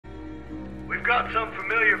we've got some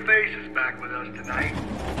familiar faces back with us tonight.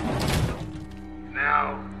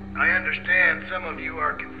 Now, I understand some of you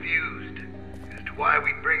are confused as to why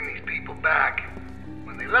we bring these people back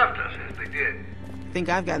when they left us as they did. Think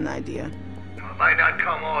I've got an idea. Now, it might not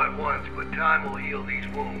come all at once, but time will heal these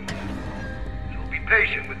wounds. So be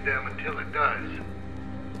patient with them until it does.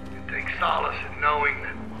 And take solace in knowing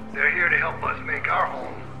that they're here to help us make our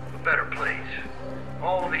home a better place.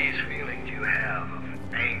 All these feelings you have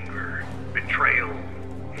of anger, betrayal,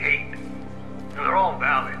 hate, they're all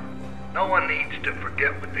valid. No one needs to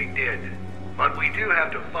forget what they did. But we do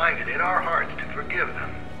have to find it in our hearts to forgive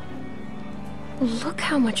them. Look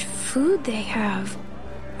how much food they have.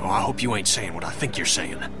 Oh, I hope you ain't saying what I think you're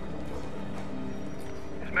saying.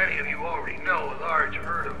 As many of you already know, a large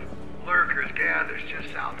herd of lurkers gathers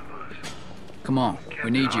just south of us. Come on,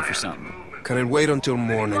 we need you for something. Can it wait until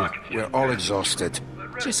morning? We're all exhausted.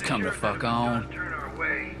 Just come the fuck on.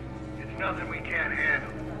 It's nothing we can't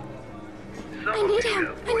handle. I need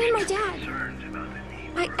him. I need my dad.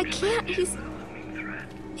 I can't.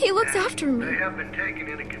 He looks after me. They have been taken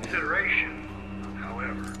into consideration.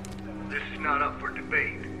 However, this is not up for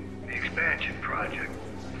debate. The expansion project.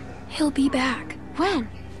 He'll be back. When?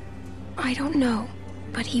 I don't know,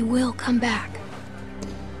 but he will come back.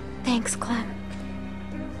 Thanks, Clem.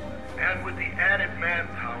 And with the added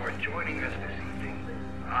manpower joining us this evening,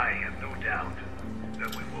 I have no doubt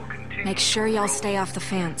that we will continue. Make sure y'all stay off the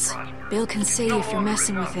fence. Bill can see if you're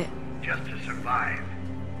messing with it. Just to survive.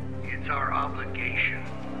 It's our obligation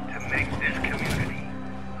to make this community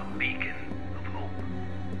a beacon of hope.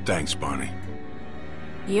 Thanks, Barney.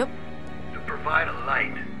 Yep. To provide a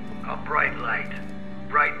light, a bright light,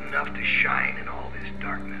 bright enough to shine in all this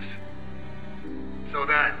darkness. So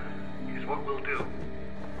that is what we'll do.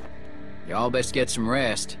 Y'all best get some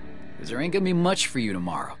rest, because there ain't gonna be much for you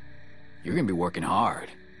tomorrow. You're gonna be working hard.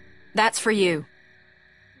 That's for you.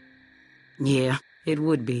 Yeah, it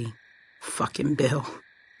would be. Fucking Bill.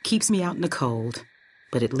 Keeps me out in the cold,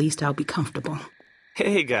 but at least I'll be comfortable.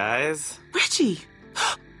 Hey, guys. Reggie!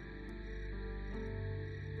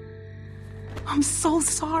 I'm so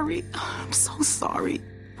sorry. I'm so sorry.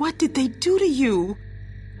 What did they do to you?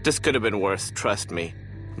 This could have been worse, trust me.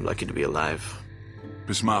 I'm lucky to be alive.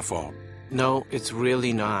 It's my fault. No, it's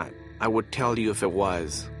really not. I would tell you if it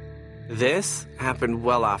was. This happened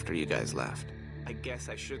well after you guys left. I guess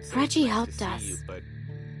I should say Reggie it's nice helped to see us you, but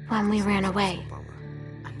when we ran away.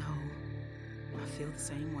 I know. I feel the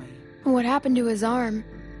same way. What happened to his arm?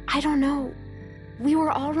 I don't know. We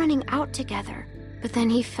were all running out together, but then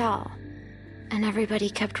he fell, and everybody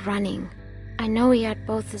kept running. I know he had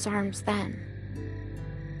both his arms then.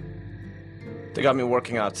 They got me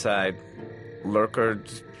working outside. Lurker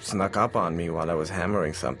snuck up on me while I was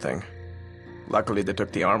hammering something. Luckily, they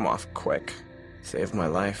took the arm off quick. Saved my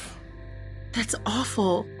life. That's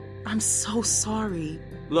awful. I'm so sorry.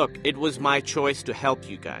 Look, it was my choice to help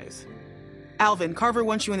you guys. Alvin, Carver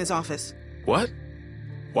wants you in his office. What?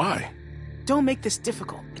 Why? Don't make this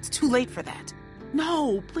difficult. It's too late for that.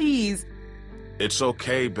 No, please. It's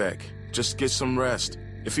okay, Beck. Just get some rest.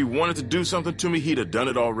 If he wanted to do something to me, he'd have done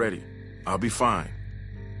it already. I'll be fine.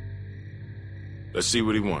 Let's see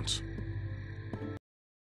what he wants.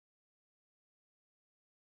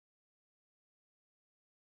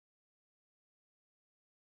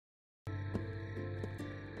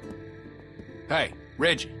 Hey,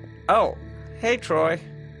 Reggie. Oh, hey, Troy.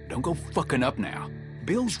 Don't go fucking up now.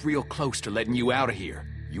 Bill's real close to letting you out of here.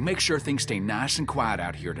 You make sure things stay nice and quiet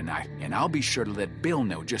out here tonight, and I'll be sure to let Bill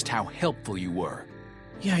know just how helpful you were.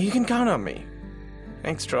 Yeah, you can count on me.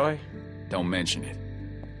 Thanks, Troy. Don't mention it.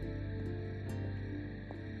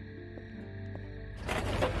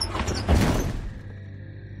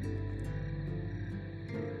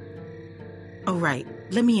 Oh, right.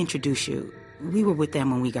 Let me introduce you. We were with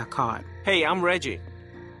them when we got caught. Hey, I'm Reggie.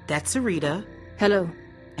 That's Sarita. Hello.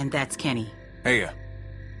 And that's Kenny. Hey,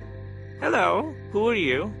 Hello. Who are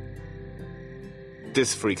you?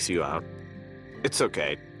 This freaks you out. It's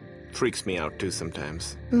okay. Freaks me out too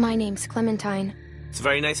sometimes. My name's Clementine. It's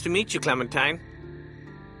very nice to meet you, Clementine.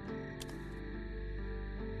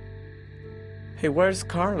 Hey, where's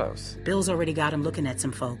Carlos? Bill's already got him looking at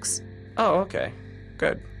some folks. Oh, okay.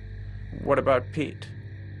 Good. What about Pete?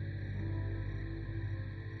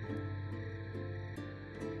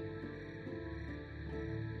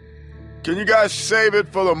 Can you guys save it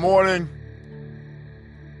for the morning?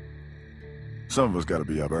 Some of us gotta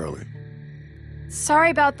be up early.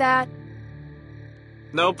 Sorry about that.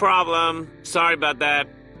 No problem. Sorry about that.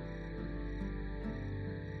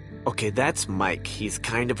 Okay, that's Mike. He's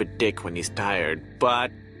kind of a dick when he's tired,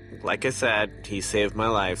 but like I said, he saved my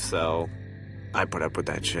life, so I put up with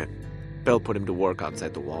that shit. Bill put him to work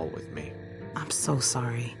outside the wall with me. I'm so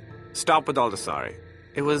sorry. Stop with all the sorry.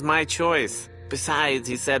 It was my choice. Besides,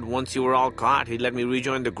 he said once you were all caught, he'd let me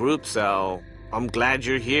rejoin the group, so I'm glad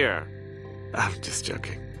you're here. I'm just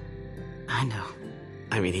joking. I know.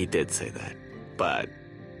 I mean, he did say that, but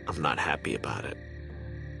I'm not happy about it.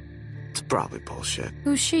 It's probably bullshit.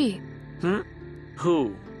 Who's she?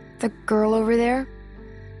 Who? The girl over there?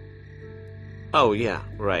 Oh, yeah,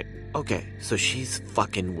 right. Okay, so she's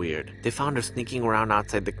fucking weird. They found her sneaking around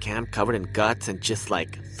outside the camp covered in guts and just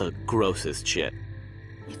like the grossest shit.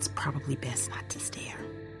 It's probably best not to stare.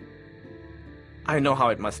 I know how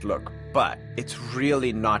it must look, but it's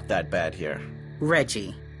really not that bad here.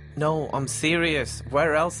 Reggie. No, I'm serious.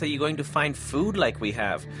 Where else are you going to find food like we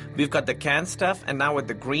have? We've got the canned stuff, and now with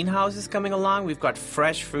the greenhouses coming along, we've got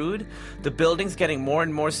fresh food. The building's getting more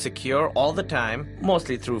and more secure all the time,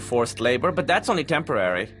 mostly through forced labor, but that's only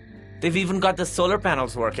temporary. They've even got the solar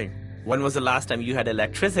panels working. When was the last time you had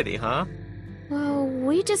electricity, huh? Well,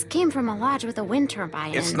 we just came from a lodge with a wind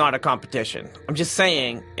turbine. It's not a competition. I'm just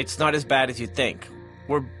saying, it's not as bad as you think.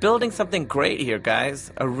 We're building something great here,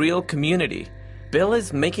 guys. A real community. Bill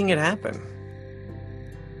is making it happen.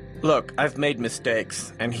 Look, I've made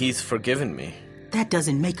mistakes, and he's forgiven me. That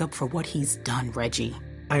doesn't make up for what he's done, Reggie.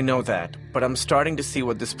 I know that, but I'm starting to see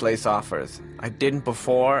what this place offers. I didn't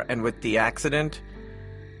before, and with the accident,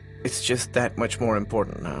 it's just that much more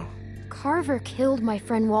important now. Carver killed my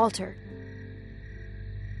friend Walter.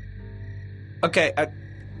 Okay,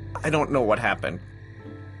 I don't know what happened,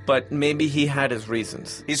 but maybe he had his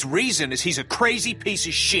reasons. His reason is he's a crazy piece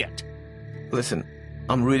of shit. Listen,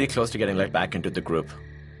 I'm really close to getting let back into the group.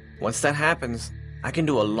 Once that happens, I can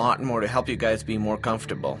do a lot more to help you guys be more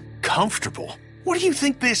comfortable. Comfortable? What do you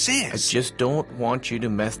think this is? I just don't want you to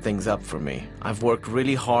mess things up for me. I've worked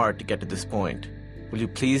really hard to get to this point. Will you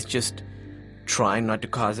please just try not to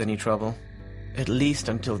cause any trouble? At least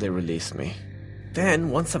until they release me. Then,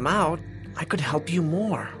 once I'm out, I could help you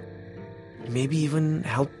more. Maybe even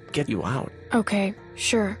help get you out. Okay,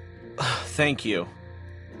 sure. Thank you.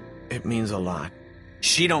 It means a lot.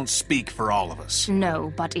 She don't speak for all of us.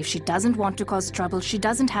 No, but if she doesn't want to cause trouble, she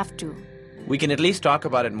doesn't have to. We can at least talk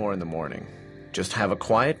about it more in the morning. Just have a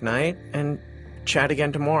quiet night and chat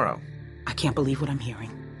again tomorrow. I can't believe what I'm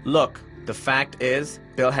hearing. Look, the fact is,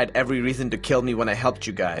 Bill had every reason to kill me when I helped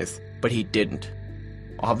you guys, but he didn't.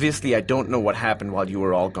 Obviously, I don't know what happened while you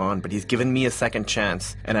were all gone, but he's given me a second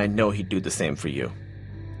chance, and I know he'd do the same for you.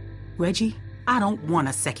 Reggie, I don't want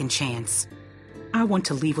a second chance. I want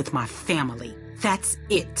to leave with my family. That's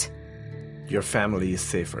it. Your family is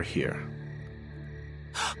safer here.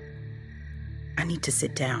 I need to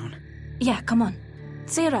sit down. Yeah, come on.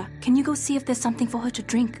 Sarah, can you go see if there's something for her to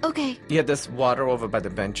drink? Okay. Yeah, there's water over by the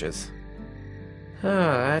benches.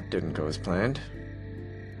 That didn't go as planned.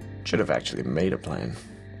 Should have actually made a plan.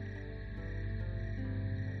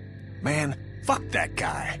 Man, fuck that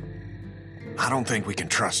guy. I don't think we can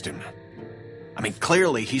trust him. I mean,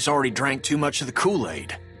 clearly he's already drank too much of the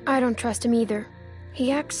Kool-Aid. I don't trust him either.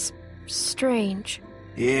 He acts strange.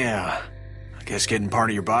 Yeah, I guess getting part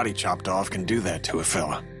of your body chopped off can do that to a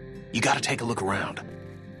fella. You gotta take a look around.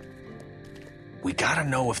 We gotta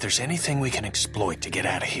know if there's anything we can exploit to get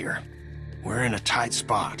out of here. We're in a tight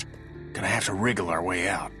spot. Gonna have to wriggle our way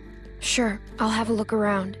out. Sure, I'll have a look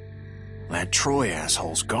around. That Troy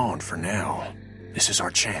asshole's gone for now. This is our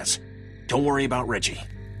chance. Don't worry about Reggie.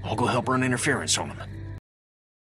 I'll go help run interference on him.